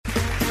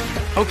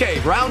Okay,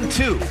 round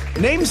two.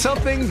 Name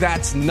something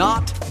that's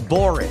not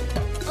boring.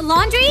 A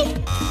laundry?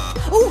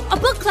 Ooh, a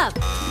book club.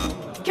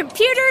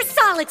 Computer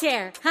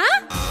solitaire,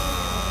 huh?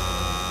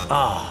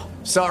 Ah, oh,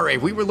 sorry,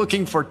 we were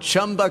looking for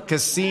Chumba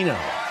Casino.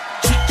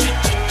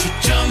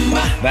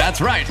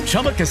 That's right,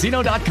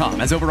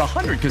 ChumbaCasino.com has over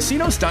 100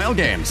 casino-style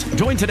games.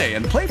 Join today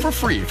and play for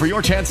free for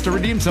your chance to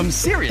redeem some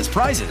serious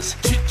prizes.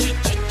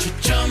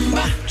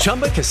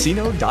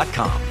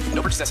 ChumbaCasino.com.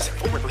 No purchase necessary.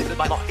 Void where prohibited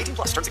by law. 18+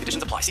 terms and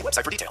conditions apply. See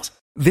website for details.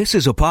 This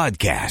is a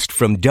podcast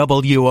from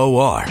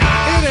WOR.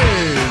 It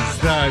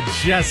is the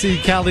Jesse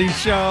Kelly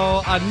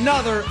Show.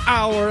 Another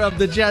hour of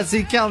the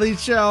Jesse Kelly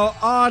Show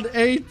on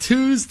a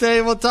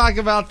Tuesday. We'll talk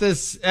about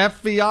this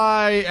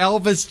FBI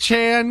Elvis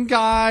Chan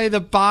guy,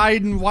 the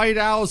Biden White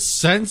House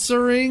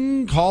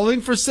censoring,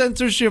 calling for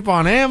censorship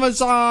on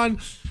Amazon,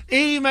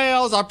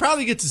 emails. I'll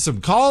probably get to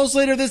some calls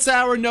later this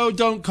hour. No,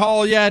 don't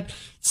call yet.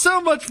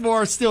 So much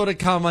more still to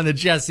come on the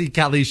Jesse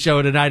Kelly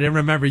Show tonight. And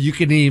remember, you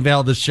can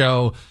email the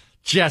show,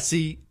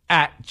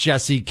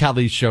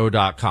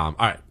 jesse@jessekellyshow.com.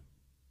 All right.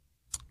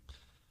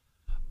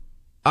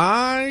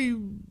 I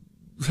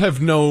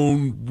have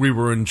known we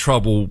were in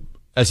trouble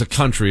as a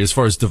country as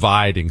far as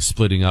dividing,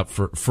 splitting up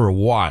for a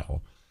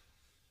while.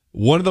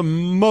 One of the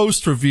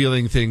most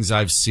revealing things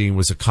I've seen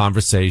was a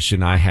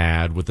conversation I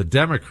had with a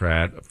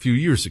Democrat a few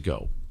years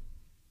ago.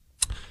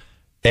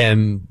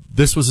 And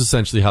this was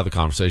essentially how the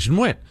conversation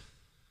went.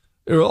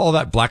 All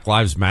that Black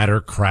Lives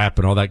Matter crap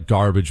and all that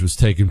garbage was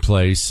taking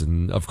place.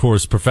 And of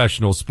course,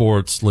 professional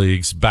sports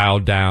leagues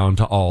bowed down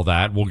to all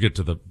that. We'll get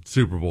to the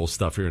Super Bowl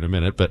stuff here in a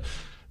minute, but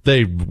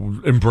they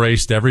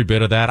embraced every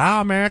bit of that.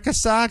 America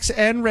sucks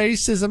and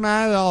racism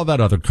and all that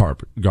other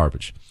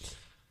garbage.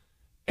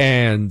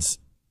 And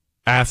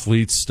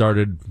athletes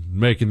started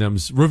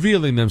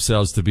revealing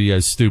themselves to be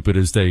as stupid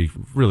as they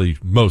really,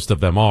 most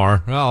of them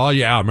are. Oh,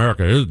 yeah,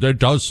 America, it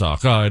does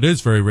suck. It is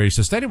very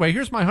racist. Anyway,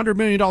 here's my $100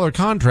 million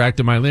contract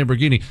and my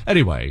Lamborghini.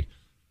 Anyway,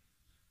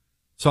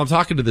 so I'm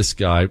talking to this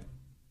guy,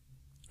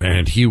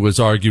 and he was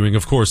arguing,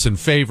 of course, in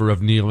favor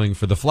of kneeling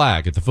for the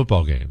flag at the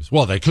football games.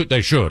 Well,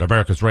 they should.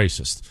 America's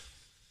racist.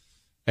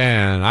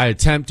 And I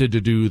attempted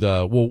to do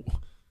well,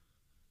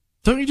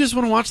 don't you just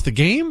want to watch the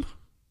game?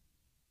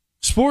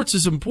 Sports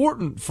is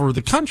important for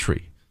the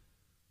country.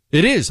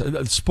 It is.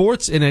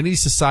 Sports in any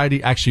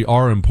society actually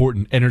are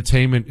important.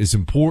 Entertainment is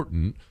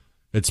important.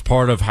 It's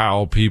part of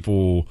how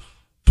people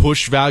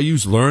push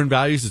values, learn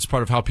values. It's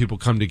part of how people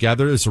come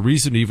together. There's a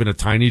reason even a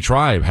tiny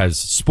tribe has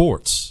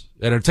sports,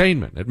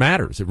 entertainment. It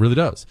matters. It really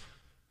does.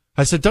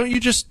 I said, don't you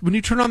just, when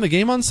you turn on the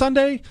game on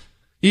Sunday,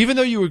 even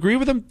though you agree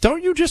with them,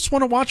 don't you just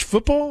want to watch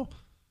football?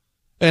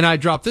 And I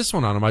dropped this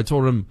one on him. I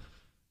told him,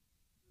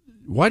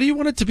 why do you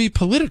want it to be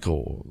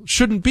political?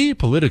 Shouldn't be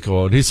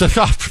political. And he said,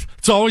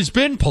 it's always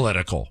been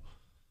political.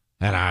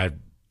 And I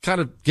kind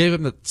of gave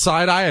him the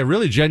side eye. I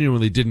really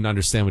genuinely didn't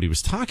understand what he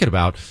was talking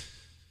about.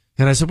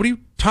 And I said, what are you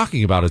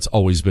talking about? It's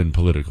always been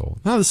political.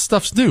 No, this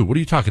stuff's new. What are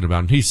you talking about?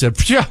 And he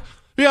said, yeah,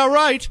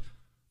 right.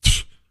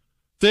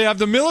 They have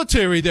the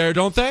military there,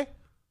 don't they?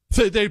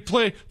 They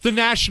play the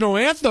national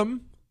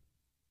anthem.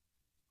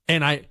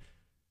 And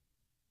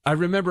I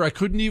remember I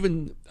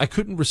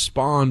couldn't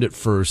respond at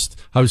first.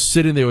 I was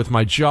sitting there with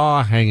my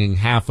jaw hanging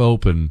half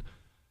open,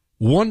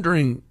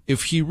 wondering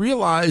if he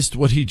realized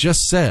what he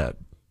just said.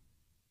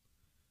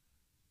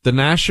 The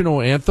national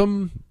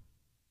anthem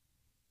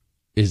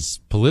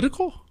is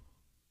political?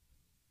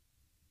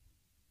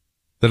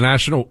 The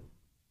national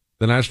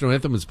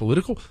anthem is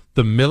political?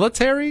 The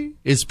military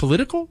is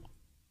political?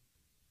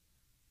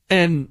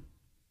 And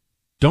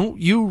don't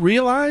you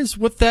realize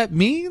what that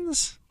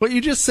means? What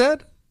you just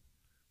said?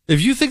 If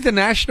you think the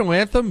national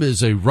anthem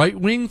is a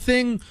right-wing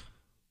thing,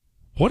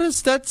 what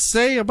does that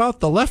say about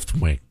the left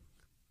wing?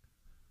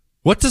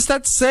 What does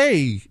that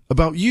say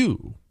about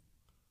you?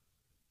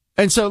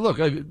 And so, look,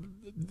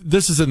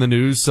 this is in the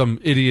news. Some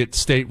idiot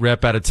state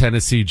rep out of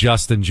Tennessee,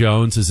 Justin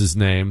Jones is his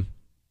name.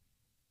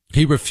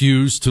 He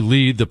refused to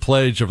lead the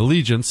Pledge of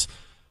Allegiance,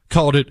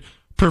 called it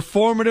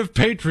performative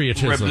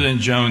patriotism.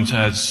 Representative Jones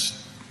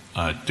has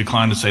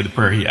declined to say the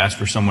prayer. He asked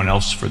for someone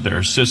else for their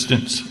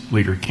assistance,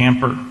 Leader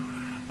Camper.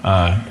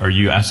 Are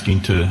you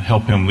asking to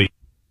help him lead?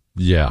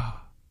 Yeah.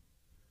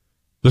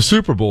 The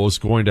Super Bowl is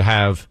going to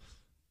have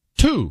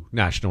two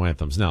national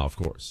anthems now, of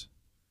course.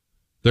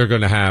 They're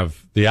going to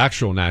have the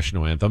actual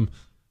national anthem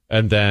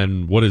and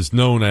then what is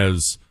known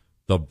as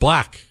the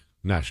Black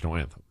national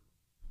anthem.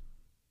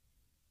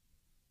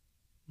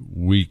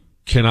 We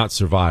cannot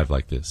survive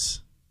like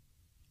this.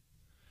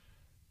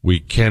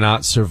 We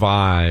cannot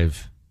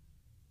survive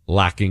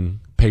lacking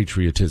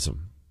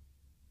patriotism.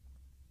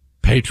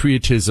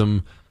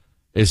 Patriotism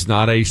is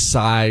not a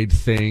side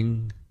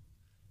thing.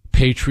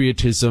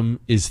 Patriotism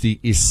is the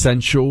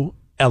essential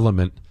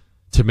element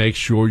to make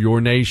sure your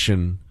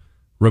nation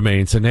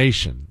remains a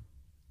nation.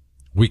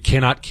 We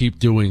cannot keep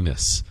doing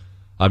this.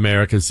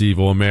 America's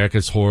evil.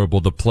 America's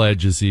horrible. The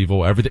pledge is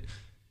evil. Everything.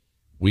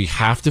 We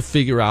have to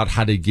figure out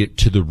how to get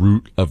to the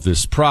root of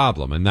this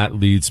problem. And that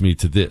leads me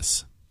to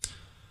this.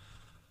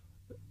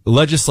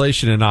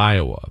 Legislation in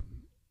Iowa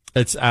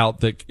it's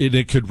out that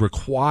it could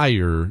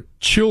require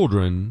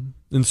children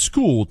in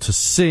school to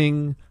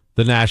sing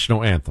the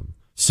national anthem.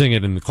 Sing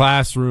it in the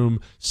classroom,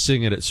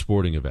 sing it at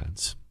sporting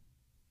events.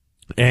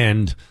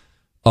 And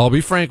I'll be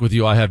frank with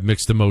you, I have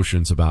mixed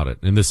emotions about it,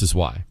 and this is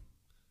why.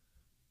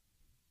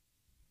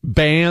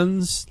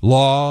 Bans,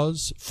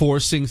 laws,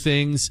 forcing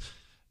things,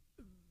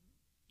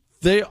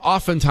 they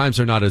oftentimes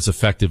are not as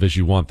effective as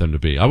you want them to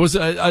be.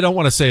 I don't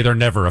want to say they're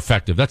never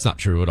effective. That's not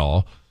true at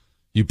all.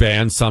 You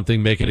ban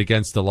something, make it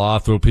against the law,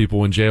 throw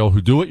people in jail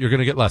who do it, you're going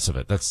to get less of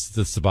it. That's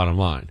the bottom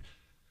line.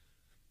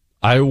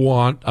 I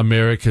want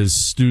America's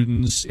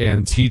students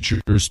and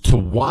teachers to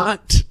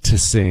want to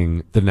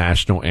sing the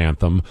national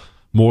anthem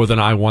more than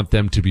I want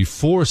them to be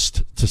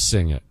forced to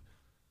sing it.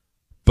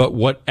 But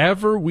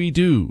whatever we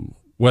do,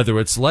 whether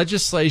it's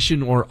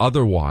legislation or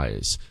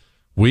otherwise,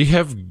 we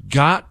have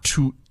got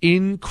to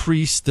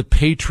increase the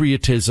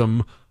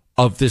patriotism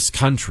of this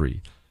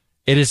country.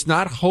 It is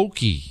not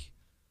hokey.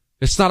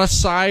 It's not a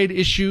side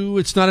issue.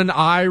 It's not an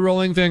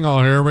eye-rolling thing.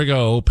 Oh, here we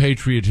go,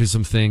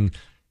 patriotism thing.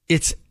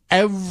 It's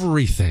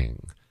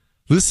everything.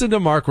 Listen to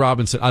Mark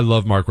Robinson. I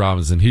love Mark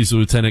Robinson. He's the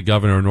lieutenant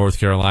governor of North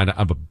Carolina.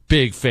 I'm a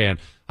big fan.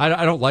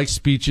 I don't like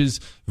speeches.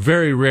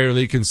 Very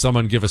rarely can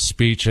someone give a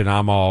speech and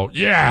I'm all,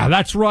 yeah,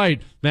 that's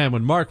right. Man,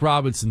 when Mark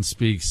Robinson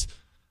speaks,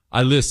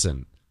 I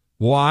listen.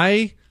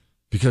 Why?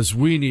 Because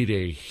we need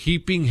a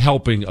heaping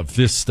helping of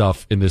this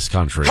stuff in this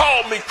country.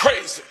 Call me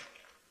crazy,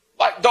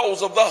 like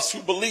those of us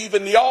who believe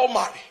in the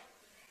Almighty,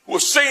 who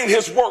have seen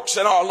his works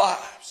in our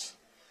lives,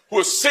 who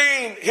have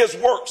seen his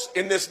works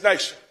in this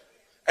nation,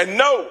 and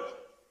know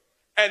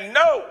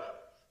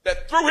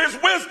that through his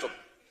wisdom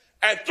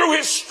and through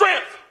his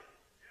strength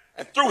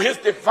and through his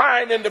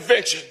divine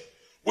intervention,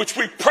 which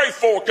we pray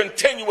for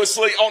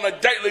continuously on a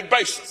daily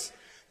basis,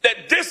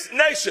 that this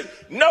nation,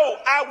 no,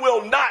 I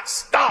will not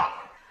stop.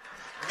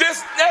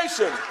 This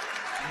nation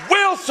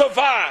will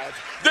survive.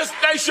 This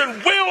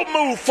nation will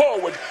move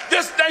forward.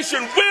 This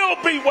nation will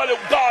be what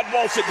God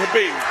wants it to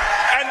be.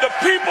 And the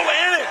people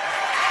in it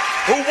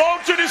who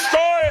want to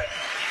destroy it,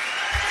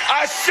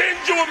 I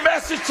send you a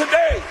message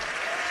today.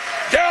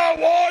 There are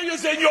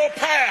warriors in your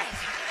path.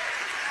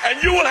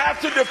 And you will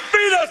have to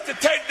defeat us to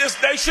take this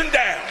nation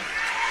down.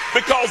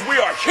 Because we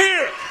are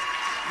here.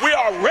 We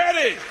are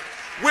ready.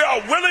 We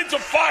are willing to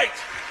fight.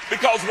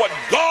 Because what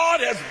God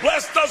has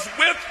blessed us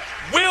with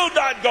will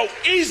not go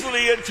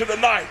easily into the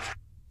night.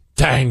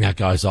 Dang, that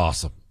guy's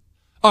awesome.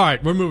 All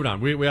right, we're moving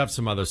on. We have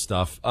some other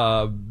stuff.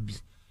 I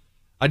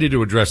need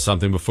to address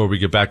something before we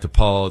get back to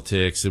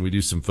politics and we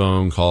do some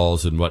phone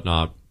calls and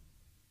whatnot.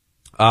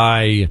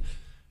 I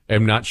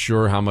am not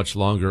sure how much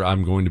longer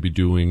I'm going to be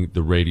doing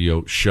the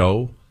radio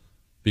show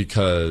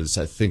because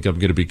I think I'm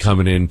going to be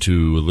coming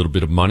into a little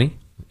bit of money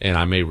and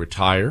I may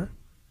retire.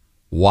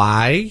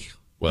 Why?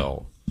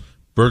 Well,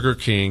 Burger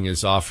King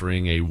is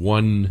offering a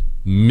 $1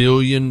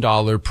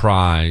 million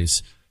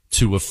prize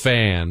to a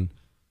fan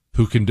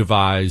who can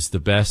devise the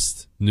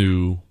best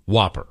new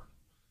Whopper.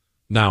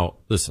 Now,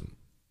 listen.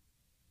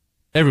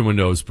 Everyone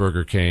knows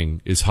Burger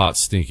King is hot,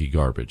 stinky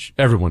garbage.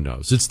 Everyone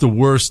knows. It's the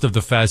worst of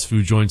the fast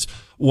food joints.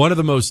 One of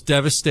the most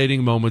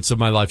devastating moments of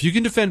my life. You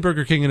can defend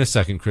Burger King in a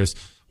second, Chris.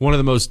 One of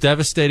the most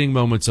devastating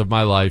moments of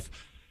my life.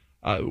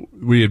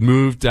 We had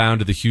moved down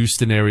to the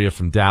Houston area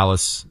from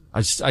Dallas.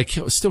 I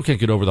still can't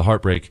get over the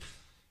heartbreak.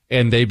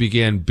 And they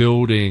began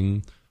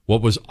building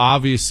what was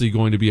obviously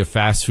going to be a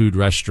fast food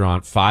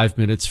restaurant 5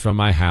 minutes from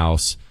my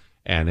house.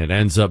 And it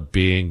ends up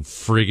being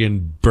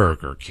friggin'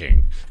 Burger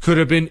King. Could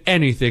have been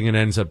anything and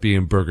ends up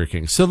being Burger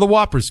King. So the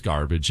Whopper's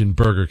garbage and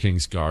Burger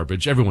King's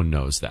garbage. Everyone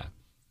knows that.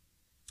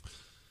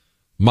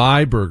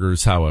 My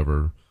burgers,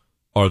 however,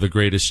 are the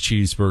greatest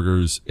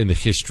cheeseburgers in the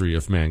history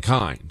of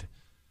mankind.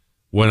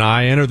 When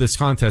I enter this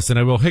contest, and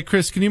I will, hey,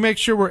 Chris, can you make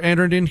sure we're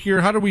entered in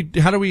here? How do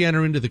we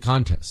enter into the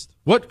contest?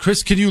 What,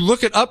 Chris, can you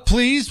look it up,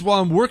 please,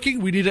 while I'm working?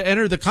 We need to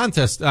enter the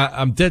contest.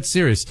 I'm dead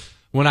serious.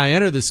 When I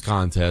enter this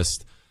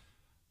contest,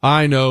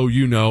 I know,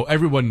 you know,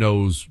 everyone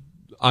knows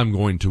I'm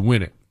going to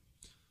win it.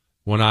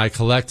 When I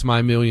collect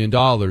my $1 million,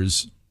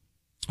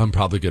 I'm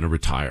probably going to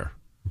retire.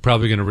 I'm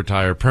probably going to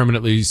retire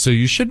permanently. So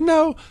you should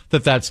know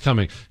that that's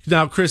coming.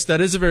 Now, Chris,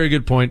 that is a very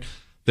good point.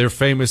 They're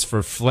famous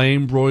for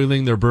flame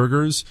broiling their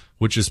burgers,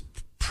 which is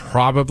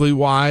probably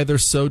why they're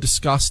so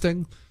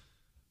disgusting.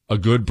 A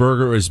good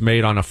burger is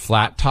made on a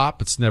flat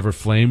top. It's never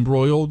flame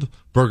broiled.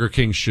 Burger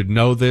King should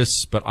know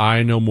this, but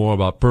I know more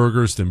about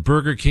burgers than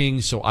Burger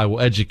King, so I will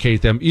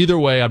educate them. Either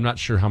way, I'm not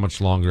sure how much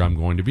longer I'm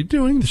going to be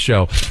doing the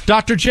show.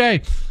 Dr.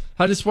 J,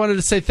 I just wanted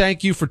to say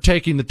thank you for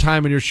taking the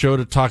time in your show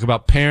to talk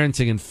about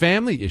parenting and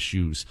family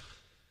issues.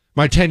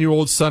 My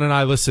 10-year-old son and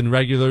I listen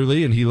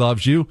regularly, and he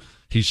loves you.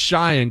 He's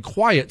shy and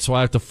quiet, so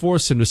I have to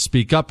force him to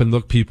speak up and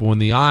look people in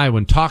the eye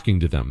when talking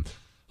to them.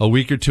 A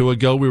week or two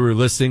ago, we were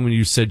listening when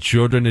you said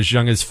children as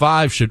young as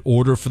 5 should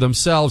order for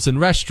themselves in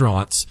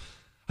restaurants.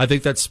 I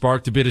think that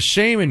sparked a bit of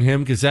shame in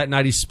him because that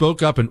night he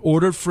spoke up and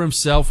ordered for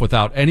himself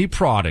without any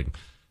prodding.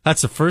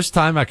 That's the first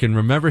time I can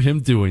remember him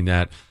doing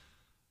that.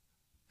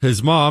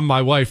 His mom,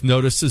 my wife,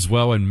 noticed as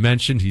well and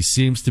mentioned he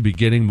seems to be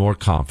getting more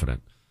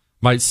confident.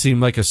 Might seem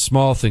like a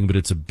small thing, but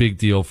it's a big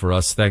deal for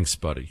us. Thanks,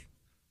 buddy.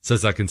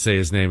 Says I can say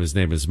his name. His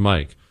name is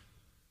Mike.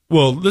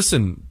 Well,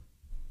 listen,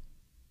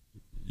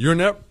 you're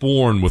not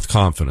born with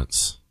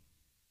confidence.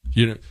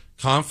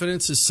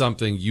 Confidence is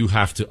something you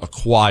have to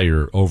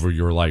acquire over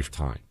your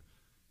lifetime.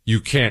 You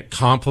can't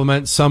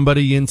compliment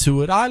somebody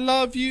into it. I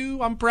love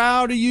you. I'm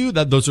proud of you.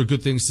 Those are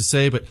good things to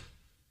say, but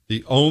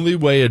the only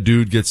way a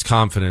dude gets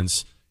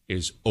confidence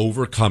is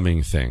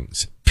overcoming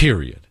things,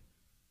 period.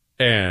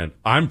 And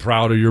I'm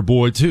proud of your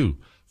boy, too.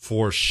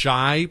 For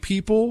shy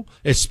people,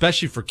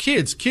 especially for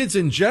kids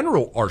in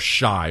general are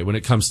shy when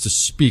it comes to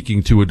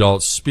speaking to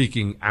adults,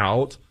 speaking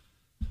out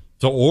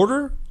to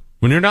order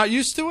when you're not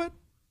used to it.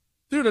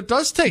 Dude, it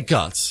does take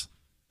guts.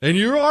 And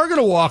you are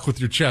going to walk with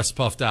your chest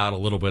puffed out a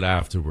little bit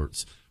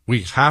afterwards.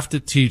 We have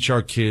to teach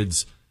our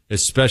kids,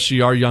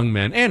 especially our young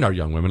men and our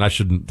young women. I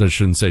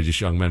shouldn't say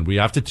just young men. We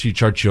have to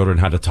teach our children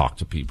how to talk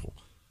to people.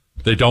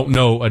 They don't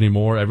know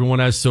anymore. Everyone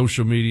has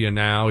social media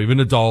now, even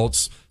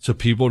adults, so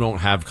people don't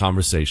have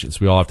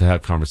conversations. We all have to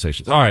have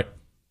conversations. All right.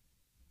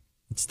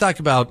 Let's talk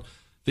about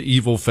the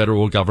evil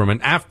federal government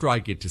after I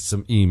get to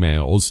some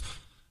emails.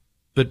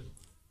 But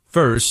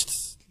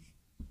first,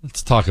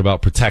 let's talk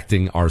about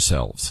protecting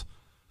ourselves.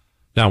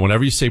 Now,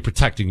 whenever you say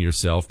protecting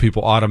yourself,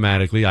 people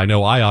automatically, I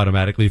know I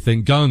automatically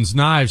think guns,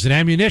 knives, and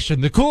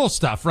ammunition, the cool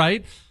stuff,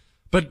 right?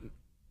 But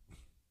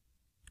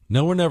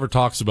no one ever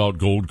talks about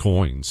gold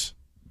coins.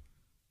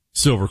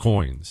 Silver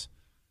coins.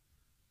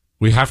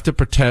 We have to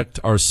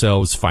protect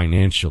ourselves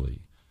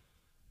financially.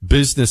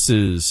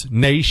 Businesses,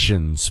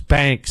 nations,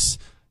 banks,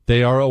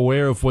 they are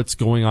aware of what's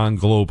going on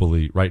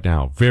globally right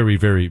now. Very,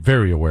 very,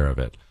 very aware of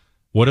it.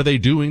 What are they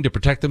doing to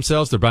protect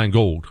themselves? They're buying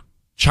gold.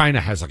 China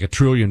has like $1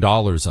 trillion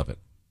of it.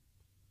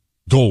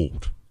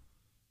 Gold.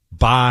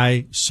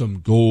 Buy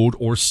some gold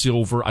or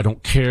silver. I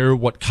don't care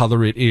what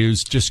color it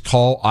is. Just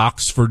call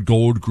Oxford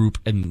Gold Group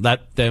and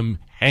let them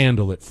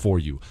handle it for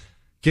you.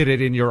 Get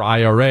it in your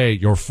IRA,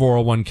 your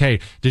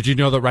 401k. Did you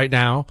know that right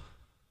now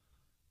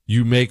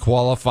you may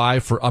qualify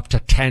for up to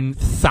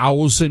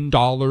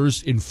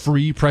 $10,000 in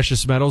free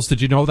precious metals? Did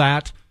you know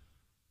that?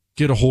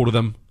 Get a hold of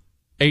them.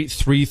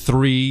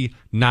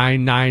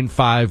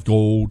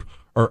 833-995-GOLD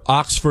or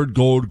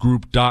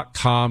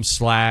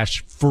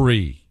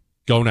oxfordgoldgroup.com/free.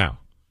 Go now.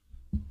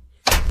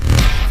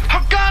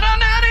 I've got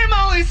an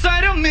animal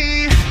inside of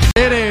me.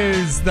 It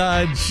is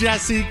the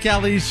Jesse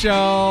Kelly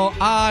Show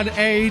on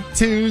a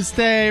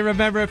Tuesday.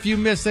 Remember, if you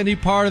miss any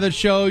part of the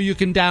show, you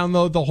can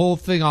download the whole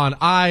thing on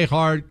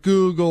iHeart,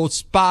 Google,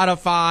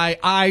 Spotify,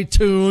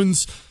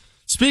 iTunes.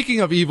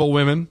 Speaking of evil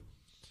women,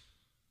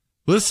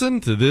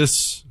 listen to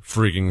this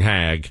freaking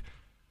hag.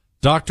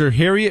 Dr.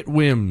 Harriet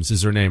Wims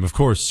is her name. Of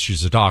course,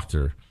 she's a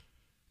doctor.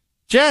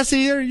 Jesse,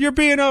 you're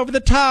being over the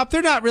top.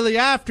 They're not really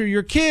after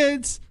your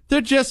kids.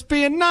 They're just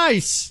being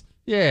nice.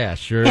 Yeah,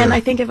 sure. And I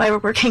think if I were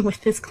working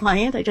with this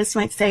client, I just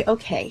might say,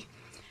 okay,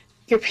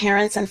 your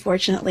parents,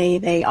 unfortunately,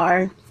 they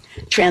are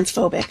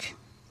transphobic,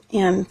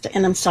 and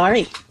I'm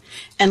sorry.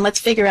 And let's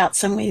figure out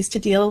some ways to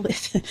deal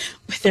with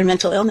their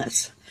mental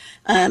illness.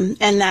 And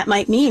that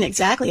might mean,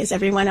 exactly as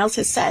everyone else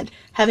has said,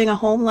 having a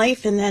home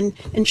life and then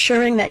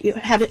ensuring that you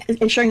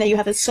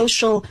have a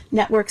social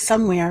network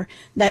somewhere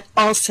that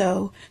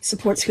also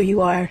supports who you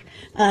are,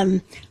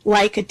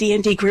 like a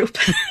D&D group,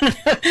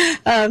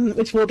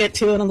 which we'll get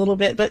to in a little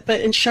bit, but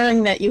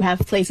ensuring that you have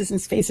places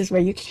and spaces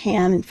where you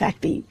can, in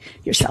fact, be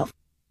yourself.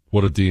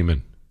 What a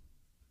demon.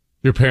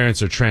 Your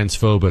parents are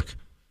transphobic.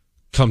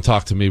 Come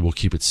talk to me. We'll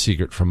keep it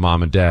secret from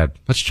mom and dad.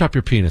 Let's chop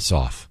your penis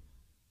off.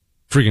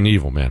 Freaking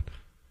evil, man.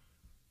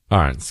 All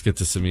right, let's get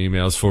to some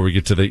emails before we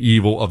get to the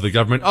evil of the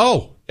government.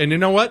 Oh, and you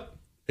know what?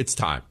 It's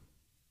time.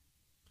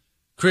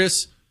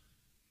 Chris,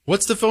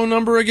 what's the phone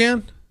number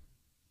again?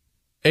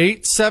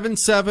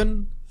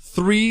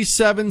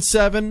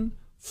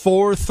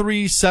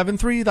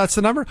 877-377-4373. That's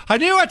the number. I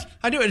knew it.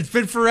 It's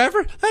been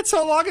forever. That's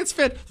how long it's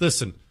been.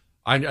 Listen,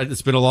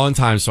 it's been a long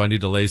time, so I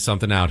need to lay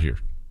something out here.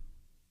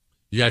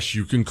 Yes,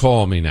 you can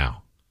call me now.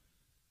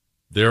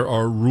 There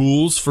are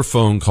rules for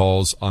phone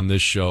calls on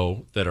this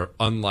show that are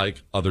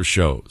unlike other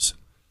shows.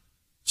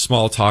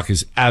 Small talk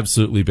is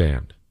absolutely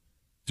banned.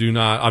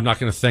 I'm not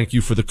going to thank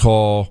you for the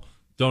call.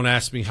 Don't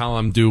ask me how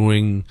I'm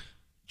doing.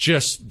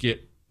 Just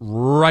get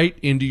right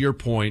into your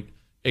point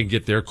and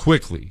get there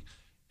quickly.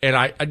 And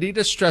I need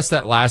to stress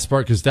that last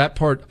part because that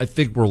part I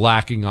think we're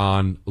lacking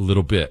on a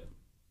little bit.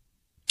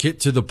 Get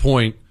to the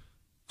point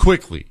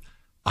quickly.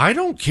 I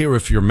don't care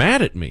if you're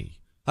mad at me.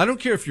 I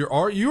don't care if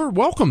you're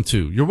welcome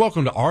to. You're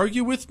welcome to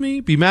argue with me,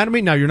 be mad at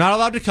me. Now, you're not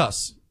allowed to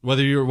cuss.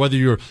 Whether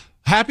you're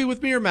happy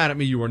with me or mad at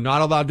me, you are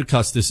not allowed to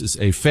cuss. This is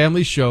a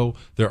family show.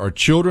 There are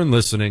children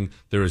listening.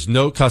 There is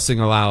no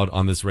cussing allowed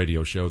on this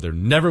radio show. There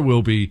never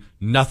will be.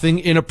 Nothing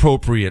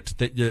inappropriate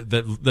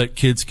that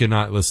kids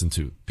cannot listen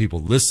to. People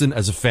listen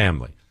as a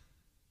family.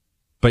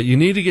 But you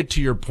need to get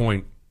to your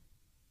point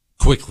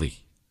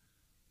quickly.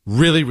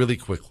 Really, really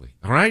quickly.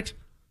 All right?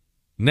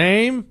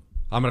 Name.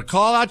 I'm going to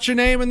call out your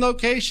name and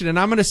location, and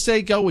I'm going to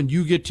say go, and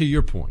you get to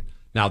your point.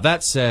 Now,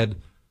 that said,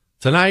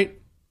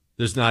 tonight,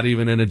 there's not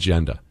even an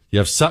agenda. You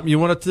have something you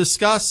want to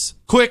discuss?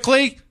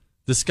 Quickly,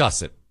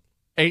 discuss it.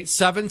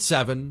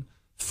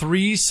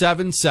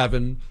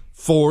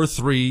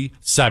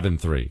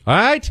 877-377-4373. All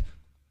right?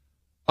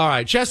 All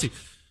right, Jesse,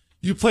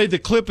 you played the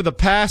clip of the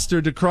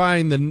pastor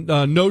decrying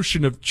the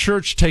notion of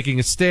church taking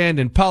a stand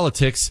in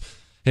politics.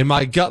 In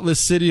my gutless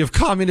city of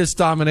communist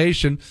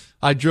domination,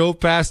 I drove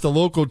past a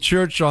local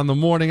church on the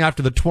morning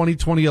after the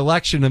 2020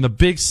 election, and the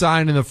big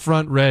sign in the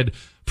front read,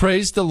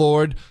 "Praise the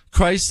Lord,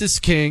 Christ is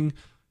King,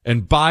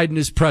 and Biden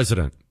is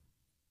President."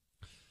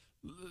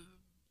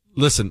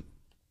 Listen,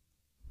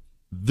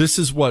 this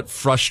is what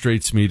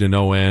frustrates me to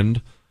no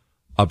end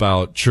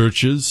about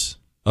churches,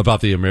 about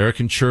the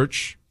American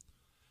church.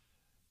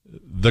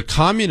 The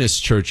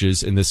communist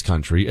churches in this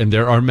country, and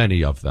there are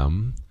many of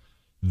them,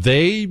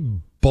 they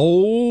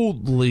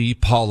boldly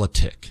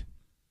politic.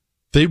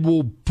 They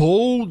will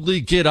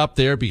boldly get up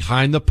there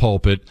behind the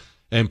pulpit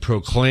and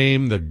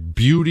proclaim the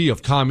beauty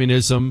of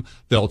communism.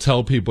 They'll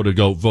tell people to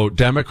go vote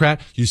Democrat.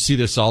 You see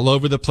this all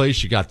over the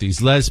place. You got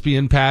these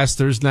lesbian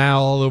pastors now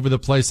all over the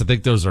place. I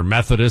think those are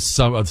Methodists,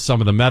 some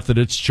of the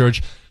Methodist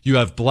church. You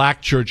have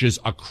black churches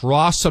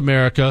across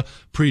America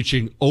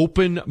preaching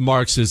open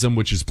Marxism,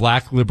 which is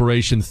black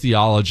liberation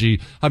theology.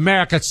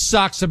 America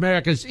sucks.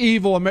 America's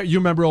evil. You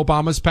remember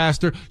Obama's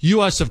pastor?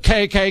 US of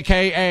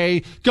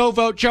KKKA. Go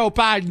vote Joe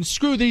Biden.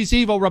 Screw these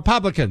evil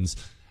Republicans.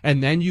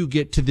 And then you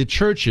get to the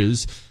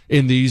churches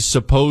in these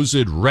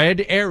supposed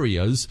red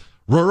areas,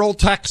 rural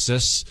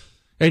Texas,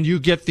 and you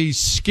get these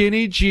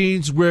skinny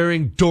jeans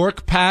wearing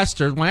dork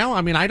pastors. Well,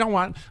 I mean, I don't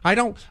want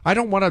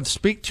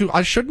to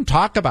I shouldn't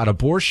talk about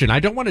abortion. I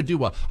don't want to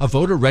do a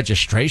voter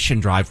registration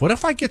drive. What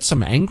if I get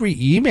some angry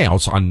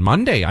emails on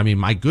Monday? I mean,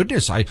 my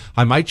goodness, I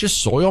might just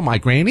soil my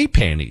granny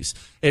panties.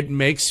 It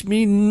makes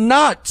me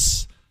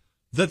nuts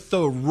that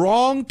the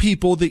wrong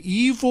people, the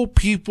evil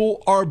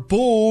people, are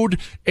bold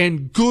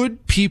and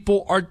good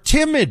people are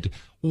timid.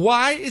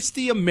 Why is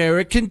the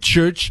American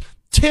church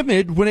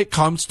timid when it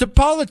comes to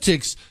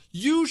politics?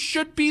 You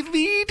should be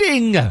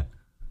leading.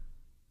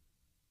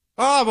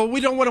 But we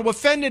don't want to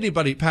offend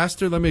anybody.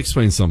 Pastor, let me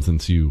explain something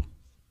to you,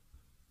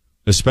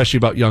 especially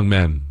about young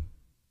men.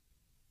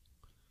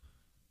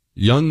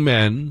 Young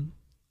men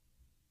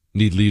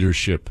need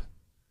leadership,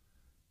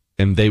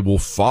 and they will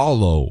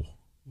follow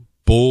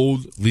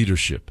bold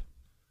leadership.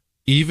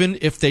 Even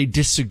if they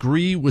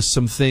disagree with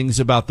some things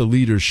about the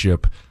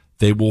leadership,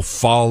 they will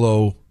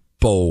follow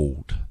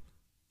bold.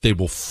 They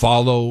will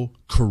follow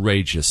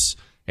courageous.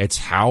 It's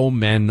how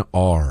men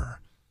are.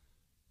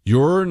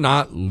 You're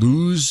not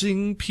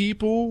losing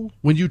people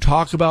when you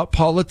talk about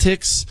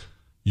politics.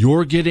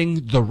 You're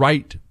getting the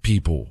right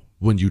people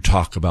when you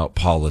talk about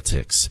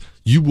politics.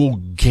 You will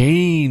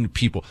gain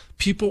people.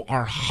 People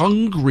are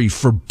hungry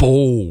for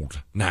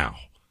bold now.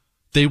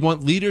 They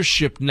want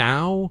leadership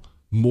now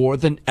more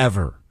than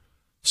ever.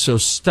 So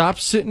stop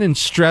sitting and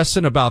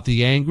stressing about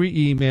the angry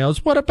emails.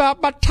 What about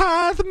my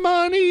tithe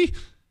money?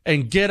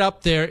 And get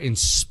up there and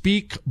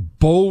speak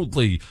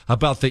boldly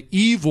about the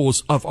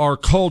evils of our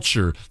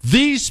culture.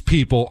 These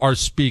people are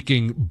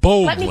speaking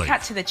boldly. Let me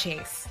cut to the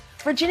chase.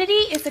 Virginity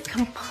is a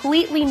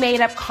completely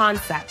made-up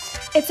concept.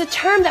 It's a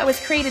term that was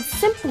created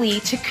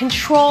simply to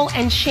control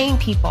and shame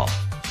people,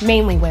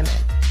 mainly women.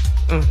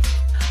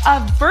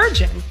 A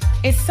virgin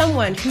is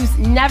someone who's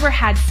never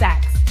had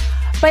sex,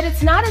 but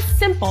it's not as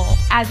simple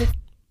as it.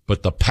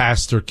 But the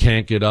pastor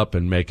can't get up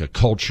and make a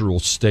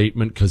cultural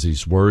statement because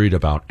he's worried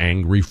about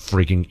angry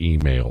freaking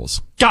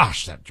emails.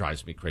 Gosh, that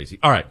drives me crazy.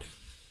 All right.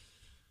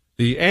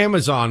 The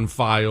Amazon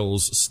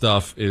files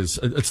stuff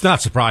it's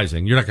not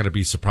surprising. You're not going to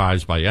be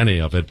surprised by any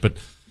of it, but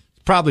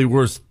it's probably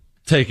worth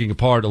taking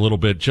apart a little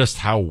bit just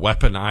how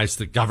weaponized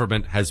the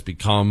government has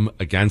become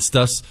against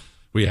us.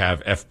 We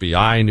have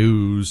FBI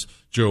news,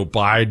 Joe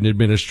Biden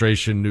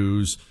administration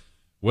news,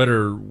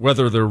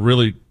 whether they're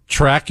really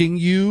tracking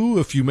you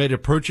if you made a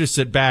purchase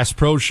at Bass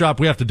Pro Shop.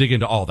 We have to dig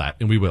into all that,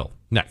 and we will.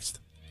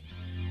 Next.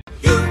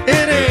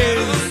 It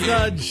is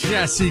the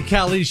Jesse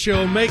Kelly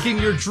Show, making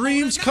your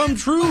dreams come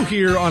true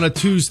here on a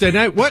Tuesday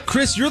night. What,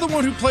 Chris? You're the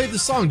one who played the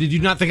song. Did you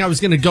not think I was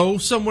going to go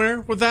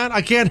somewhere with that?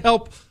 I can't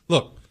help.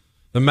 Look,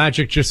 the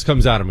magic just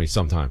comes out of me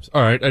sometimes.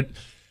 All right.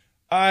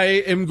 I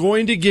am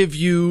going to give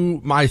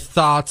you my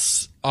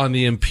thoughts on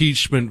the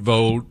impeachment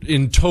vote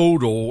in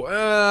total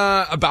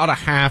about a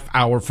half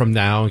hour from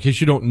now, in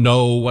case you don't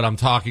know what I'm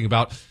talking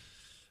about.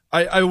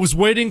 I was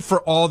waiting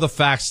for all the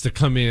facts to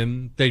come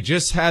in. They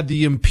just had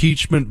the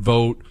impeachment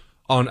vote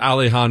on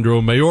Alejandro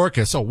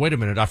Mayorkas. Oh, wait a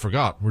minute. I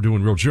forgot. We're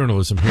doing real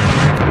journalism here.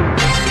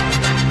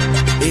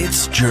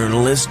 It's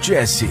Journalist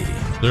Jesse.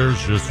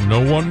 There's just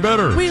no one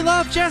better. We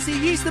love Jesse.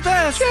 He's the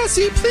best.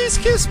 Jesse, please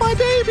kiss my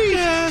baby.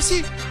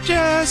 Jesse,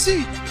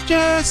 Jesse,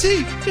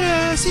 Jesse,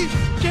 Jesse,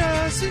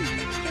 Jesse.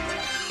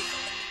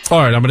 All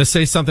right, I'm going to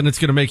say something that's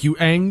going to make you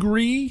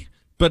angry,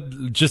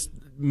 but just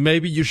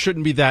maybe you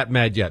shouldn't be that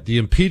mad yet. The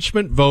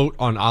impeachment vote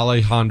on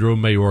Alejandro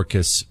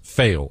Mayorkas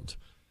failed.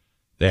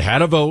 They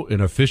had a vote, an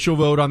official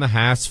vote on the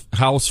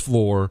House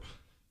floor,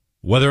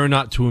 whether or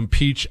not to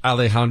impeach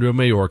Alejandro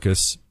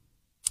Mayorkas,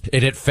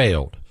 and it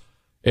failed.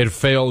 It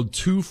failed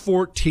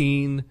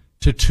 214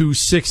 to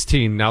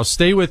 216. Now,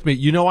 stay with me.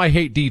 You know I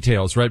hate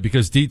details, right?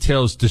 Because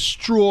details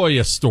destroy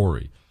a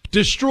story.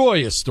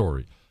 Destroy a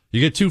story. You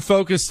get too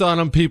focused on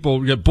them,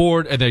 people get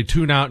bored, and they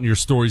tune out, and your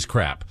story's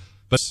crap.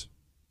 But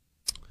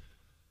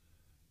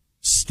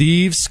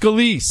Steve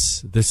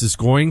Scalise, this is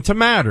going to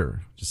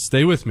matter. Just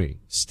stay with me.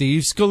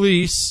 Steve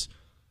Scalise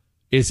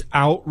is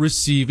out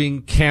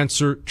receiving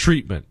cancer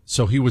treatment.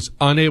 So he was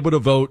unable to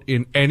vote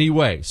in any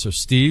way. So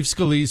Steve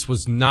Scalise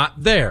was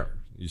not there.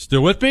 You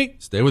still with me?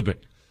 Stay with me.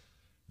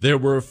 There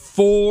were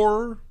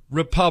 4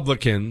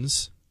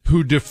 Republicans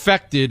who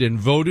defected and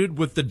voted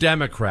with the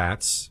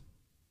Democrats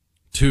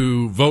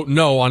to vote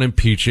no on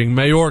impeaching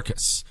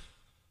Mayorkas.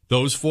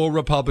 Those 4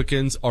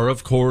 Republicans are,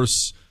 of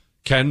course,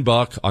 Ken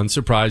Buck.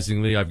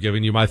 Unsurprisingly, I've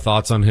given you my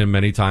thoughts on him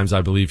many times.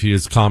 I believe he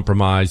is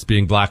compromised,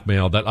 being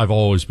blackmailed. That I've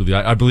always believed.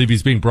 I believe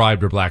he's being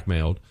bribed or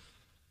blackmailed.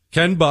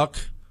 Ken Buck,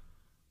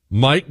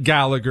 Mike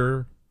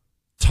Gallagher,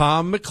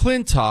 Tom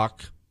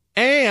McClintock,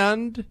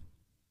 and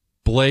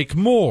Blake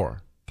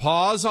Moore.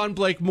 Pause on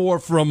Blake Moore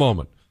for a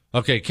moment.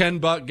 Okay, Ken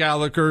Buck,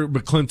 Gallagher,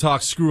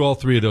 McClintock, screw all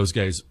 3 of those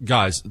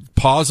guys.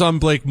 Pause on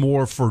Blake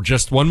Moore for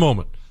just one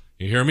moment.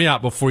 You hear me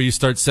out before you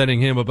start sending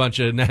him a bunch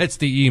of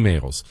nasty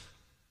emails.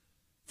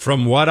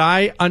 From what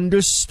I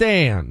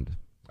understand,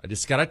 I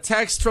just got a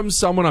text from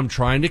someone. I'm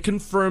trying to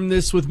confirm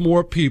this with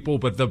more people,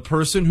 but the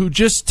person who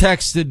just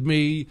texted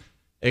me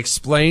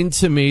explained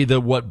to me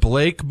that what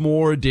Blake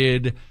Moore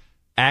did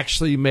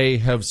actually may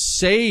have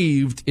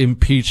saved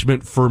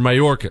impeachment for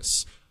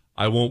Mayorkas.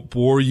 I won't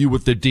bore you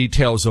with the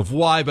details of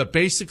why, but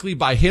basically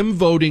by him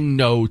voting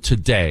no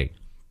today,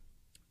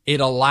 it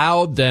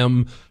allowed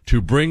them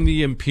to bring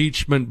the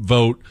impeachment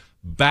vote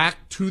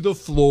back to the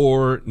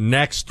floor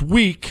next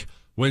week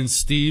when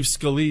Steve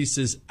Scalise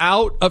is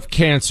out of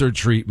cancer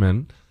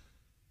treatment.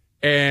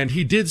 And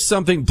he did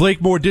something, Blake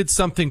Moore did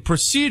something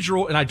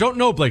procedural, and I don't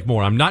know Blake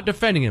Moore. I'm not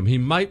defending him. He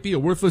might be a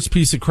worthless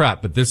piece of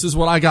crap, but this is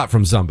what I got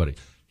from somebody.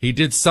 He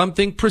did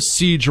something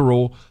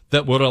procedural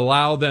that would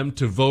allow them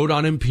to vote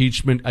on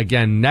impeachment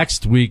again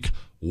next week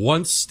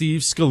once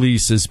Steve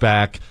Scalise is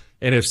back.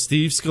 And if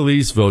Steve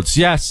Scalise votes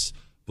yes,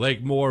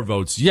 Blake Moore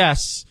votes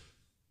yes,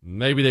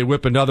 maybe they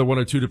whip another 1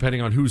 or 2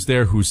 depending on who's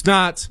there, who's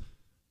not,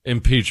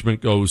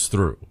 impeachment goes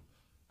through.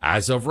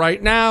 As of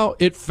right now,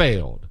 it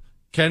failed.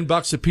 Ken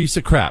Buck's a piece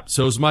of crap.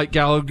 So's Mike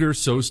Gallagher.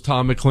 So's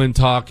Tom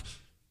McClintock.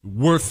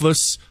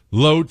 Worthless,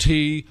 low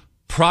T,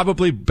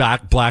 probably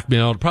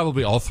blackmailed.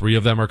 Probably all 3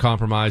 of them are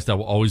compromised. I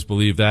will always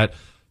believe that.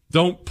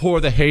 Don't pour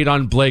the hate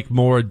on Blake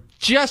Moore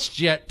just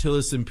yet till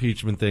this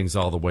impeachment thing's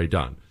all the way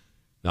done.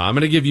 Now, I'm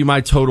going to give you my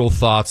total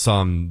thoughts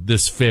on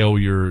this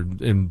failure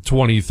in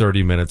 20,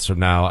 30 minutes from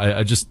now.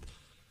 I just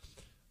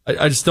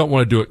don't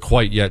want to do it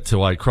quite yet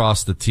till I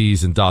cross the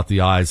T's and dot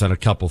the I's on a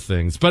couple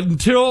things. But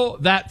until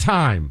that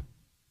time,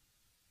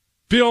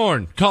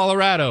 Bjorn,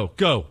 Colorado,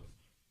 go.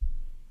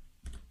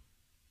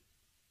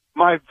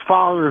 My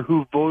father,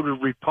 who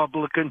voted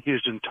Republican his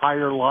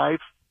entire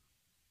life,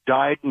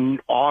 died in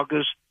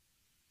August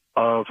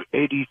of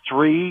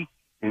 '83,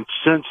 and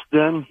since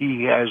then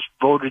he has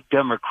voted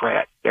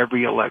Democrat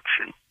every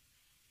election.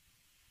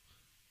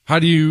 How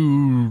do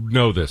you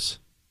know this?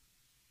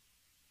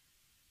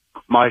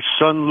 My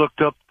son looked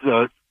up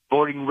the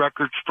voting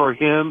records for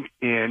him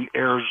in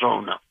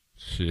Arizona.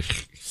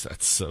 Jeez,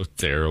 that's so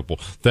terrible.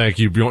 Thank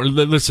you, Bjorn.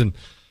 Listen,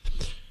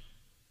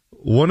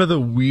 one of the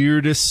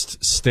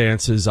weirdest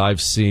stances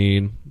I've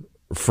seen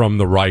from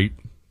the right,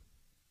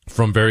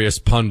 from various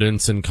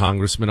pundits and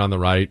congressmen on the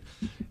right,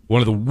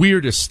 one of the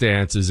weirdest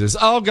stances is,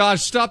 oh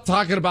gosh, stop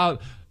talking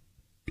about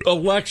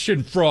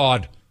election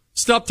fraud.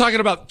 Stop talking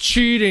about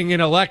cheating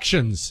in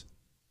elections.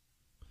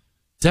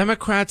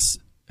 Democrats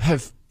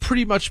have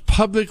pretty much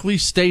publicly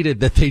stated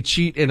that they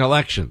cheat in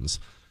elections.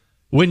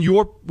 When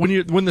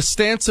the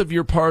stance of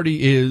your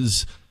party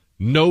is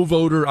no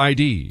voter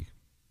ID,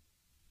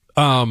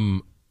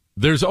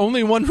 there's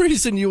only one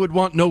reason you would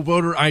want no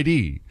voter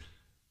ID.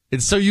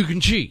 It's so you can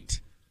cheat.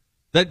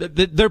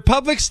 Their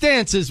public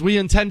stance is we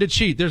intend to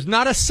cheat. There's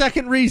not a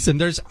second reason.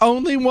 There's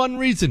only one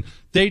reason.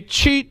 They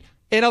cheat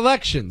in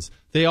elections.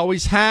 They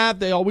always have.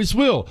 They always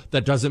will.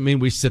 That doesn't mean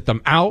we sit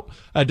them out.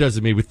 That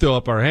doesn't mean we throw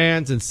up our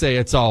hands and say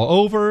it's all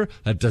over.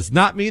 That does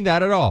not mean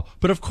that at all.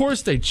 But of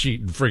course they cheat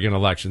in friggin'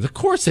 elections. Of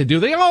course they do.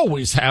 They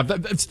always have.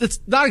 It's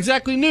not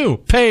exactly new.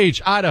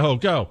 Paige, Idaho,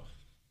 go.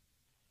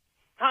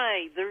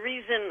 Hi. The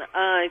reason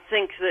I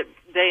think that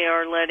they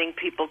are letting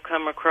people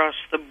come across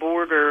the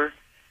border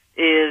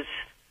is,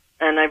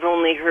 and I've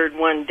only heard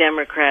one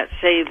Democrat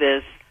say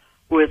this,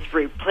 with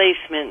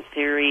replacement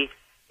theory,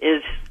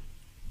 is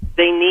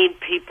they need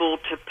people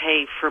to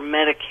pay for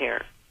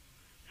Medicare.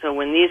 So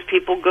when these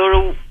people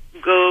go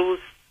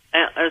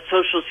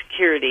Social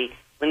Security,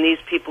 when these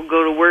people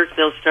go to work,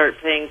 they'll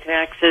start paying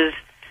taxes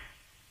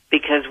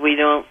because we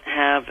don't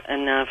have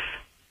enough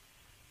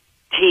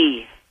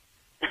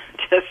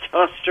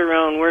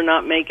testosterone. We're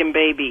not making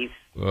babies.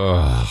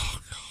 Oh,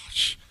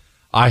 gosh.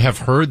 I have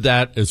heard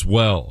that as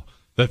well,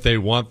 that they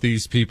want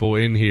these people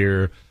in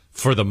here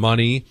for the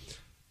money.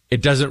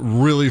 it doesn't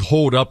really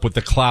hold up with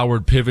the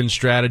Cloward Piven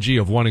strategy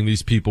of wanting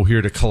these people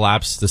here to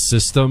collapse the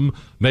system.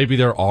 Maybe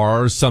there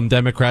are some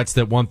Democrats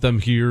that want them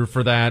here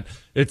for that.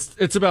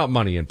 It's about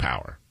money and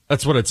power.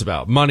 That's what it's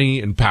about. Money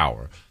and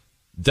power.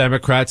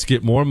 Democrats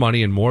get more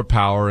money and more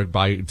power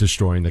by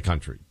destroying the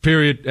country.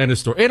 Period. End of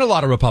story. And a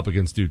lot of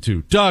Republicans do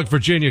too. Doug,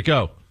 Virginia,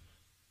 go.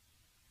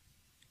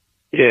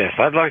 Yes,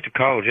 I'd like to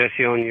call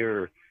Jesse on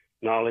your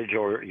knowledge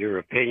or your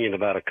opinion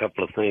about a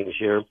couple of things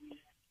here.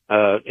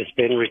 It's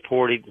been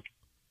reported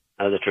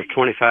that there's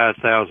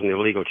 25,000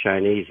 illegal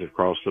Chinese have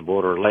crossed the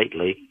border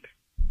lately,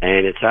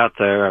 and it's out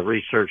there. I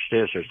researched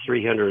this. There's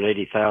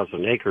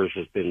 380,000 acres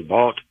has been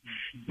bought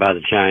by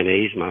the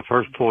Chinese. My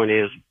first point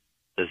is,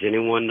 does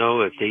anyone know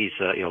if these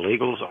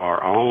illegals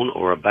are on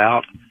or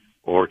about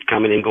or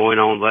coming and going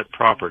on that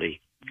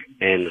property?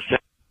 And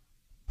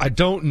I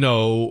don't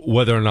know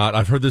whether or not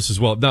I've heard this as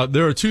well. Now,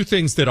 there are two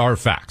things that are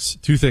facts,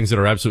 two things that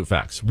are absolute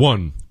facts.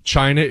 One,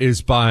 China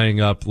is buying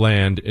up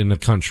land in the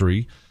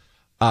country.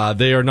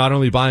 They are not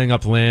only buying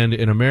up land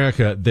in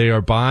America, they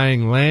are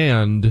buying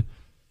land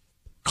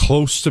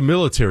close to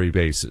military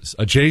bases,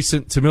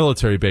 adjacent to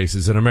military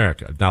bases in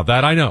America. Now,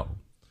 that I know.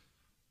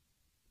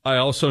 I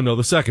also know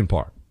the second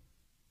part.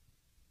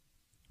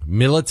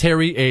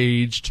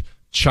 Military-aged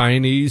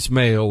Chinese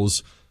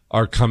males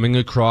are coming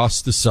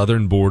across the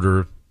southern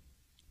border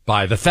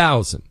by the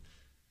thousand.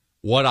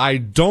 What I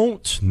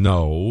don't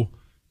know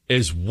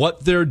is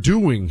what they're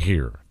doing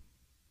here.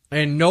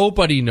 And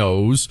nobody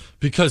knows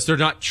because they're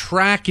not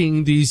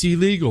tracking these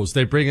illegals.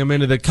 They bring them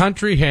into the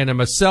country, hand them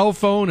a cell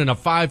phone and a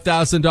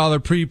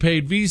 $5,000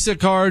 prepaid Visa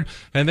card,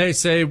 and they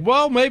say,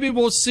 well, maybe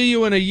we'll see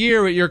you in a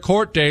year at your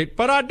court date,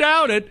 but I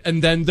doubt it,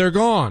 and then they're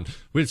gone.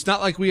 It's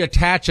not like we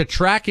attach a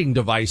tracking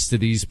device to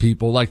these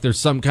people like there's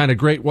some kind of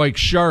great white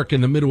shark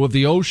in the middle of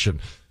the ocean.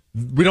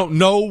 We don't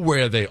know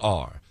where they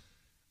are.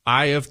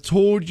 I have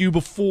told you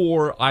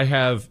before, I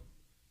have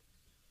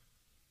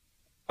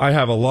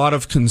a lot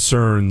of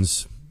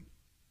concerns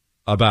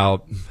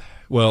about,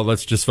 well,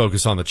 let's just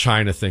focus on the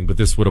China thing, but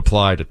this would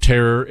apply to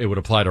terror. It would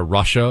apply to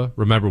Russia.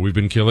 Remember, we've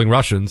been killing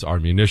Russians. Our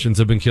munitions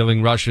have been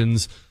killing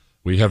Russians.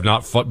 We have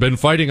not been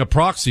fighting a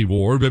proxy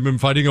war. We've been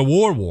fighting a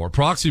war.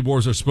 Proxy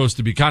wars are supposed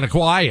to be kind of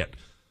quiet.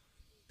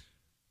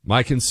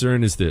 My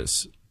concern is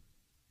this.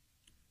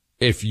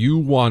 If you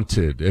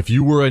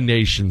were a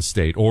nation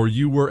state, or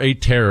you were a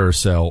terror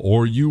cell,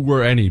 or you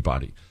were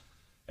anybody,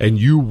 and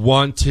you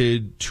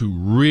wanted to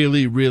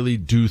really, really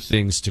do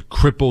things to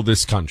cripple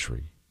this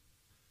country,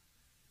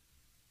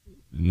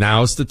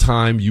 now's the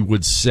time you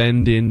would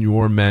send in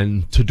your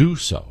men to do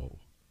so.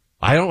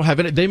 I don't have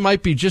any. They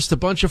might be just a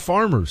bunch of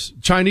farmers,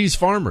 Chinese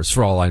farmers,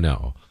 for all I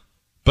know.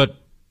 But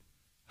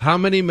how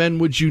many men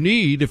would you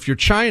need if you're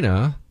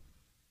China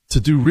to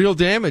do real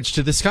damage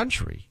to this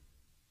country?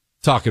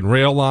 Talking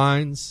rail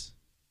lines,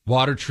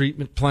 water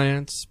treatment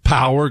plants,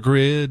 power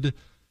grid.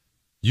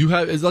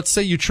 Let's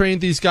say you trained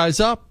these guys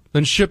up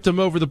and shipped them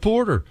over the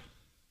border.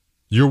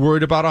 You're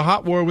worried about a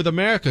hot war with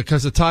America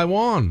because of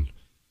Taiwan.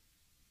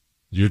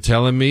 You're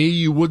telling me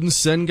you wouldn't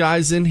send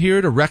guys in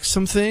here to wreck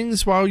some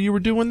things while you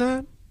were doing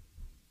that?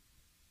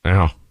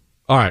 Now,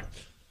 all right.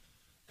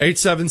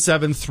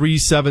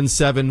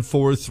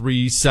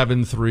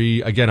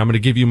 877-377-4373. Again, I'm going to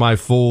give you my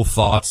full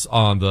thoughts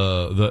on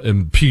the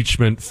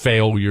impeachment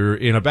failure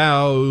in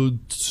about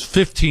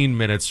 15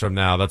 minutes from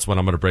now. That's when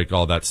I'm going to break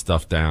all that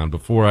stuff down.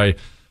 Before I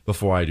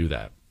do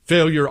that,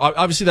 failure,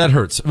 obviously that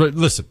hurts.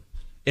 Listen,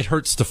 it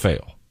hurts to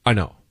fail. I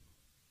know.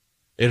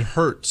 It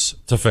hurts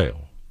to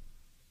fail.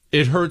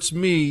 It hurts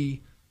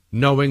me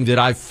knowing that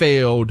I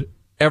failed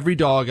every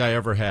dog I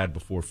ever had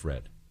before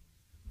Fred.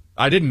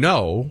 I didn't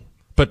know,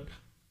 but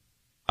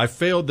I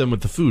failed them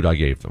with the food I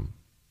gave them.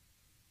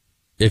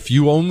 If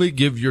you only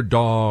give your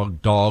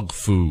dog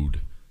food,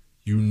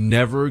 you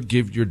never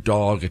give your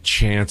dog a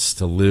chance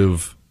to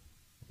live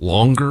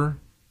longer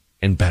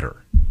and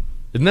better.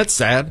 Isn't that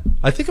sad?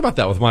 I think about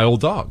that with my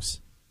old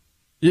dogs.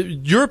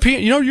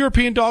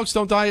 European dogs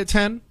don't die at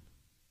 10.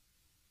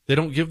 They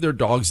don't give their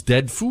dogs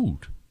dead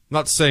food. I'm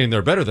not saying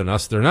they're better than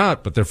us. They're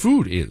not, but their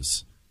food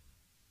is.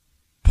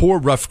 Pour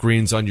rough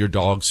greens on your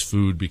dog's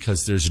food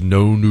because there's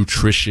no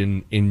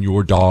nutrition in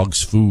your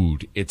dog's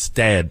food. It's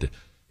dead.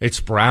 It's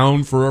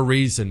brown for a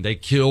reason. They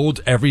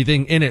killed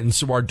everything in it. And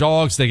so our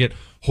dogs, they get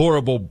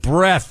horrible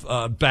breath,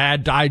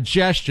 bad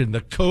digestion.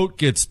 The coat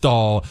gets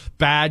dull,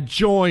 bad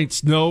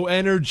joints, no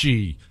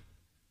energy.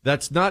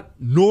 That's not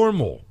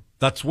normal.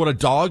 That's what a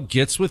dog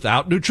gets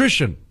without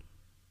nutrition.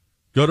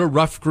 Go to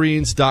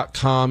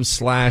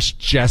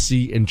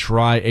roughgreens.com/Jesse and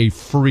try a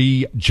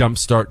free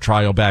Jumpstart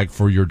trial bag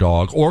for your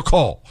dog, or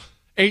call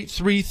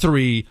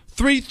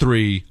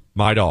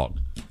 833-33-MY-DOG.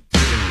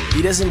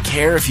 He doesn't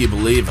care if you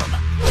believe him.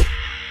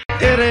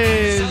 It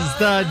is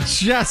the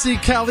Jesse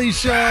Kelly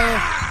Show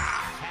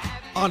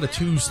on a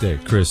Tuesday,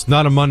 Chris.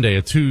 Not a Monday,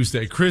 a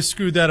Tuesday. Chris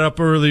screwed that up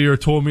earlier,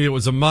 told me it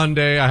was a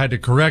Monday. I had to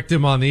correct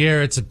him on the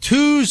air. It's a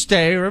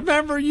Tuesday.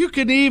 Remember, you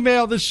can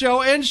email the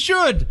show and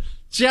should.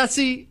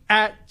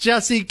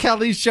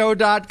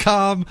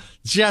 Jesse@JesseKellyShow.com.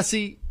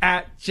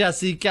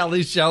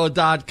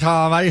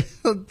 Jesse@JesseKellyShow.com.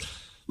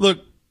 Look,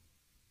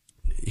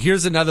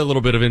 Here's another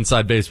little bit of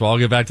inside baseball. I'll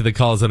get back to the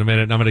calls in a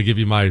minute, and I'm going to give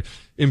you my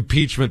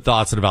impeachment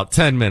thoughts in about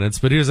 10 minutes.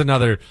 But here's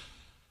another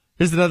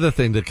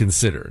thing to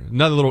consider.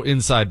 Another little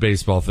inside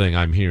baseball thing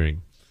I'm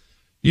hearing.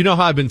 You know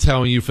how I've been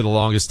telling you for the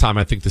longest time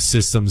I think the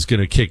system's going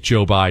to kick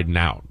Joe Biden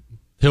out.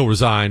 He'll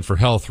resign for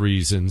health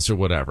reasons or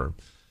whatever.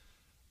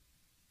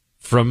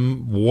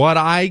 From what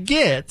I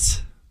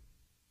get,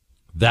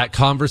 that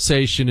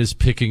conversation is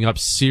picking up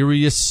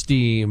serious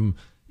steam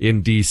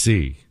in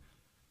D.C.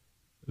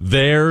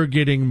 They're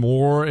getting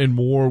more and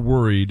more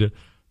worried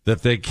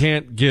that they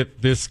can't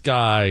get this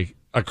guy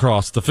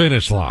across the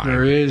finish line.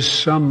 There is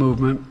some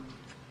movement,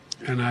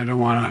 and I don't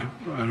want to,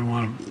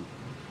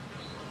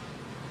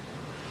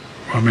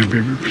 well,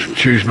 maybe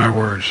choose my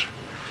words.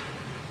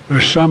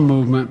 There's some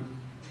movement.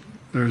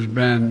 There's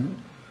been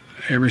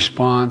a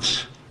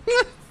response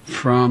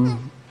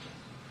from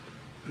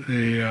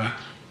the...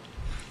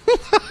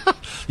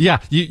 Yeah,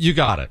 you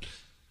got it.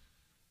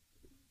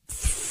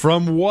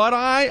 From what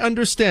I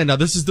understand, now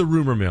this is the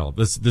rumor mill.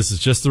 This is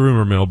just the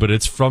rumor mill, but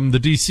it's from the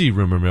D.C.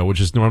 rumor mill, which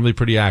is normally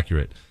pretty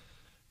accurate.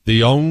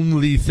 The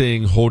only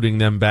thing holding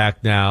them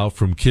back now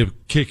from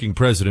kicking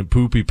President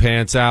Poopy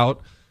Pants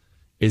out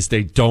is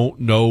they don't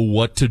know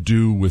what to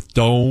do with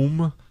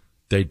Dome.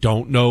 They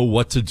don't know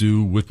what to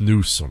do with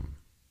Newsom.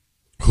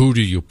 Who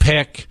do you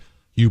pick?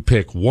 You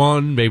pick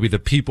one. Maybe the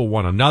people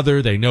want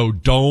another. They know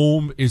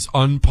Dome is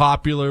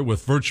unpopular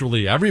with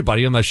virtually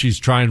everybody unless she's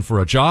trying for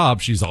a job.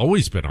 She's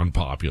always been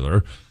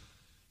unpopular.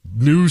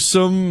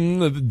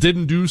 Newsom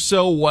didn't do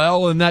so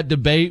well in that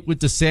debate with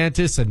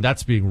DeSantis, and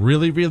that's being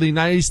really, really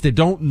nice. They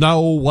don't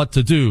know what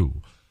to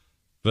do.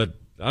 But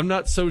I'm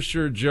not so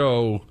sure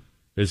Joe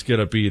is going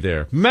to be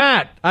there.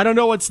 Matt, I don't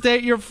know what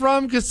state you're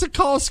from because the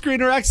call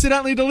screener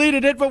accidentally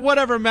deleted it, but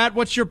whatever, Matt.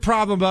 What's your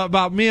problem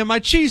about me and my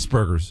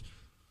cheeseburgers?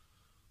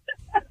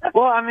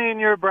 Well, I mean,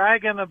 you're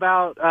bragging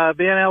about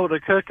being able to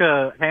cook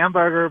a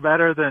hamburger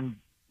better than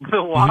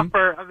the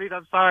Whopper. I mean,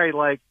 I'm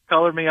sorry,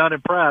 color me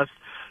unimpressed.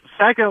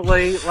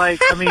 Secondly, I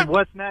mean,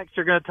 what's next?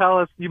 You're going to tell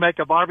us you make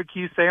a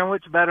barbecue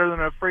sandwich better than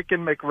a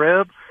freaking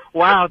McRib?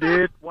 Wow,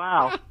 dude.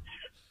 Wow.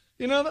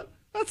 You know,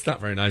 that's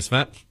not very nice,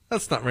 Matt.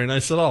 That's not very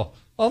nice at all.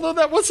 Although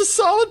that was a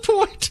solid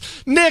point.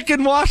 Nick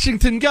in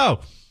Washington,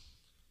 go.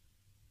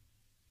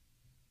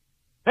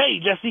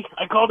 Hey, Jesse,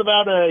 I called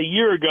about a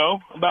year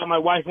ago about my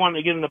wife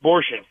wanting to get an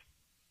abortion.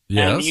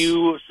 Yes. And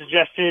you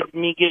suggested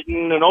me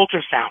getting an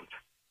ultrasound.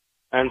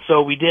 And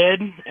so we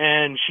did,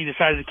 and she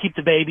decided to keep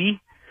the baby.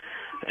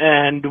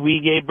 And we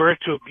gave birth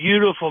to a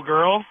beautiful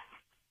girl.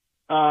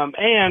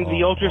 And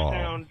the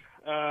ultrasound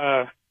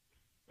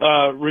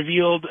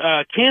revealed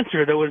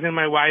cancer that was in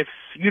my wife's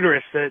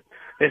uterus that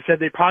they said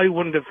they probably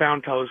wouldn't have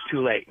found till it was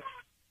too late.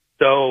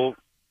 So,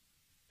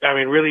 I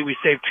mean, really, we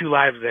saved 2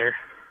 lives there.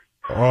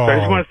 So I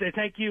just want to say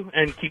thank you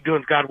and keep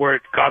doing God's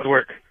work.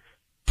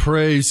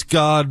 Praise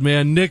God,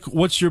 man. Nick,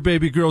 what's your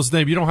baby girl's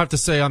name? You don't have to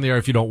say on the air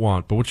if you don't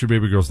want, but what's your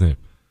baby girl's name?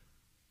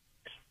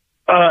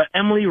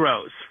 Emily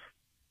Rose.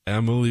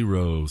 Emily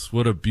Rose.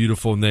 What a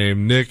beautiful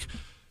name. Nick,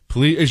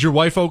 please, is your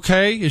wife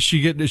okay? Is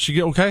she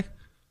okay?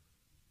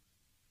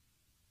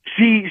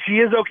 She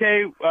is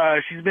okay.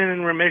 She's been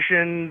in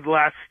remission the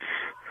last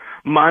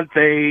month.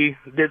 They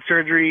did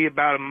surgery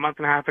about a month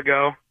and a half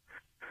ago.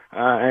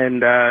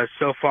 And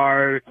so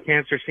far,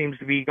 cancer seems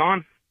to be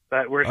gone.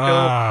 But we're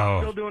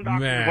still doing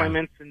doctor's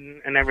appointments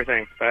and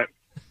everything. But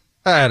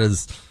that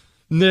is,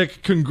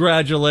 Nick,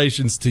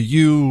 congratulations to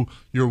you,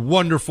 your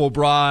wonderful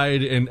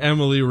bride, and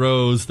Emily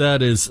Rose.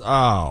 That is,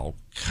 oh,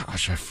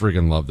 gosh, I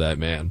friggin' love that,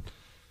 man.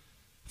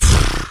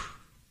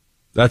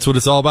 That's what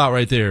it's all about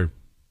right there.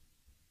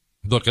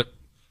 Look,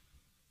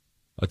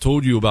 I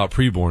told you about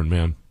preborn,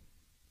 man.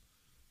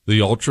 The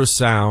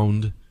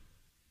ultrasound,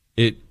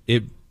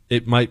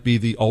 it might be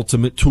the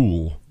ultimate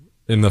tool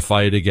in the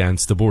fight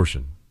against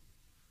abortion.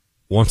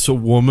 Once a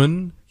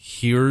woman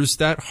hears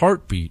that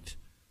heartbeat,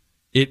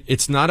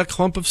 it's not a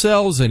clump of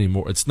cells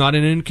anymore. It's not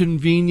an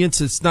inconvenience.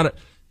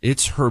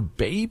 It's her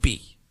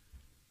baby.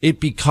 It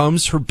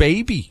becomes her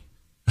baby.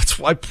 That's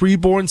why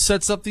preborn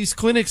sets up these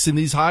clinics in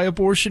these high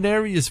abortion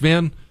areas,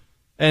 man.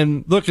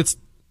 And look, it's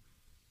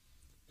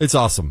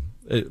awesome.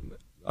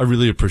 I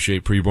really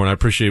appreciate preborn. I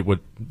appreciate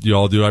what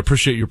y'all do. I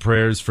appreciate your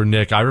prayers for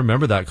Nick. I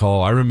remember that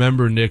call. I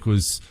remember Nick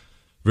was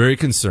very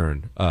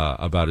concerned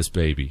about his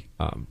baby.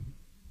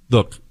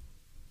 Look,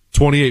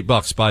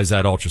 $28 buys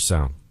that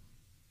ultrasound.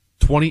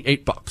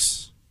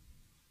 $28.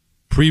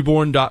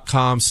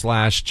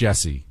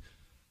 Preborn.com/Jesse.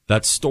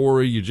 That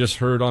story you just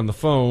heard on the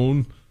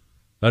phone,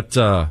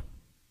 that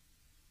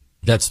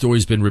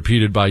story's been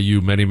repeated by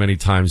you many, many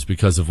times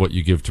because of what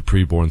you give to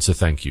preborn, so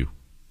thank you.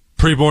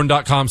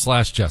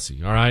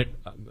 Preborn.com/Jesse. All right?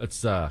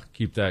 Let's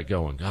keep that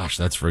going. Gosh,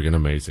 that's friggin'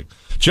 amazing.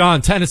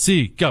 John,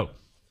 Tennessee, go.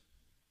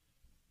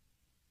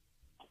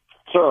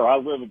 Sir, I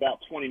live about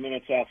 20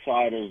 minutes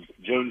outside of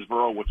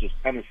Jonesboro, which is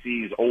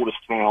Tennessee's oldest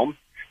town.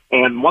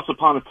 And once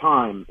upon a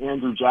time,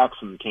 Andrew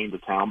Jackson came to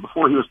town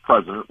before he was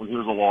president, when he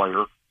was a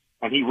lawyer,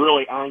 and he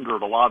really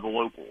angered a lot of the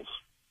locals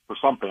for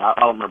something. I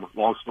don't remember.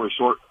 Long story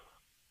short,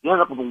 he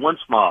ended up with a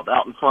lynch mob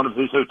out in front of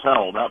his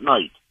hotel that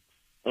night.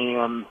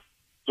 And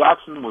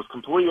Jackson was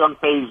completely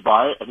unfazed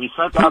by it, and he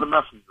sent out a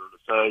messenger to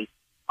say,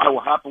 I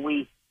will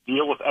happily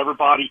deal with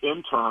everybody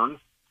in turn.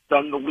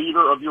 Send the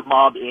leader of your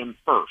mob in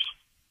first.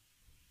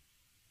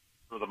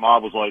 So the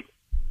mob was like,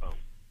 oh.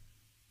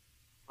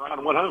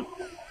 Brown went home.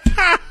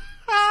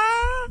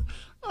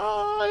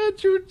 Oh,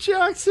 Andrew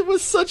Jackson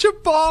was such a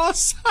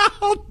boss.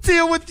 I'll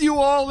deal with you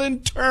all in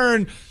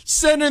turn.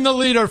 Send in the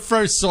leader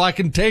first so I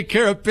can take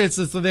care of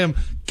business with him.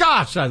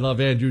 Gosh, I love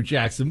Andrew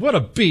Jackson. What a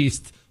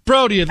beast.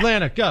 Brody,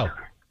 Atlanta, go.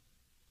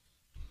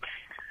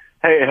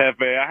 Hey,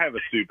 Hefe, I have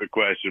a stupid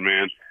question,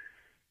 man.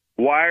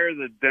 Why are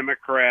the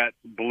Democrats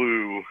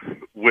blue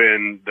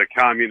when the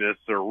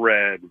communists are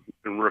red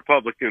and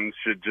Republicans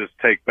should just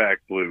take back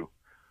blue?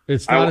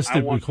 It's not a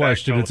stupid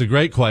question. It's a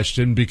great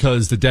question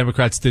because the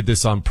Democrats did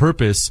this on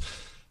purpose.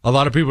 A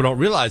lot of people don't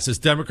realize this.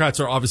 Democrats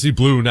are obviously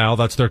blue now.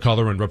 That's their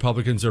color, and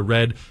Republicans are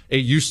red. It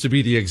used to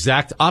be the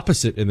exact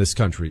opposite in this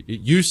country. It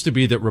used to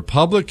be that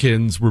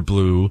Republicans were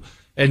blue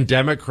and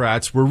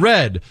Democrats were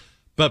red.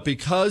 But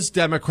because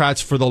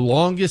Democrats for the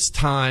longest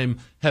time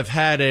have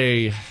had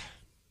a,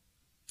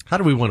 how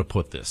do we want to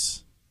put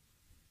this?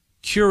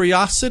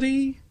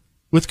 Curiosity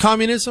with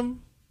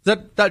communism?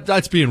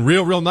 That's being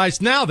real nice.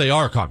 Now they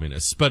are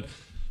communists, but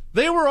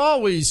they were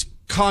always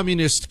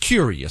communist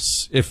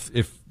curious, if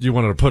you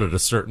wanted to put it a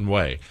certain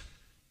way.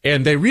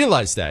 And they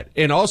realized that.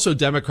 And also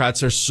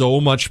Democrats are so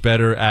much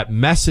better at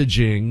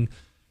messaging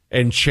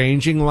and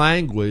changing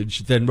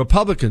language than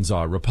Republicans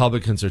are.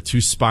 Republicans are too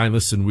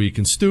spineless and weak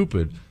and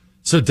stupid.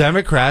 So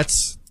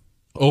Democrats,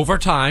 over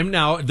time,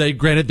 now they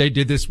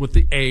did this with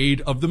the aid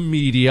of the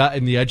media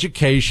and the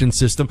education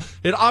system.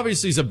 It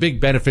obviously is a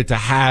big benefit to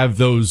have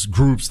those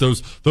groups,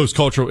 those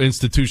cultural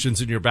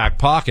institutions in your back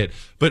pocket.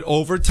 But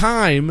over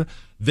time,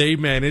 they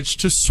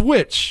managed to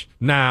switch.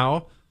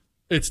 Now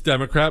it's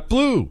Democrat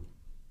blue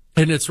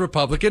and it's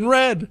Republican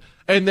red.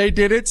 And they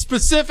did it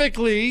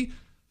specifically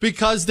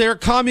because they're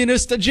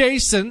communist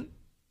adjacent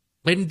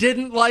and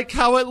didn't like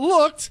how it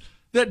looked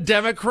that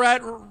Democrat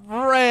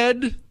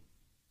red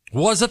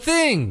was a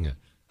thing.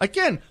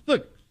 Again,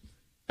 look,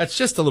 that's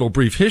just a little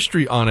brief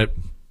history on it,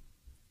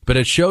 but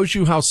it shows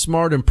you how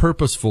smart and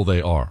purposeful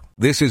they are.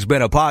 This has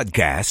been a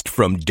podcast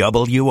from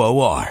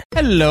WOR.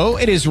 Hello,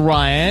 it is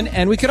Ryan,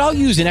 and we could all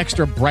use an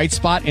extra bright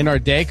spot in our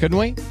day, couldn't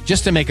we?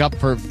 Just to make up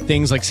for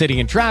things like sitting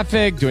in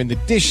traffic, doing the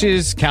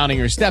dishes, counting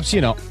your steps,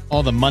 you know,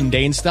 all the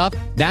mundane stuff.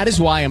 That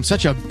is why I'm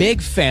such a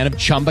big fan of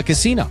Chumba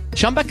Casino.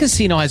 Chumba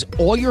Casino has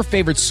all your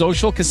favorite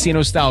social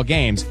casino-style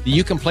games that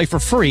you can play for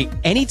free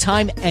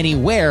anytime,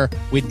 anywhere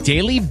with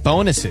daily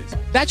bonuses.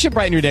 That should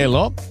brighten your day a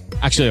little.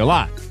 Actually, a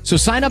lot. So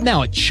sign up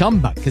now at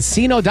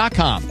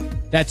ChumbaCasino.com.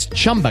 That's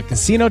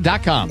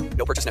ChumbaCasino.com.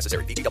 No purchase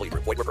necessary. VGW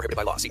Group. Void where prohibited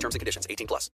by law. See terms and conditions. 18+.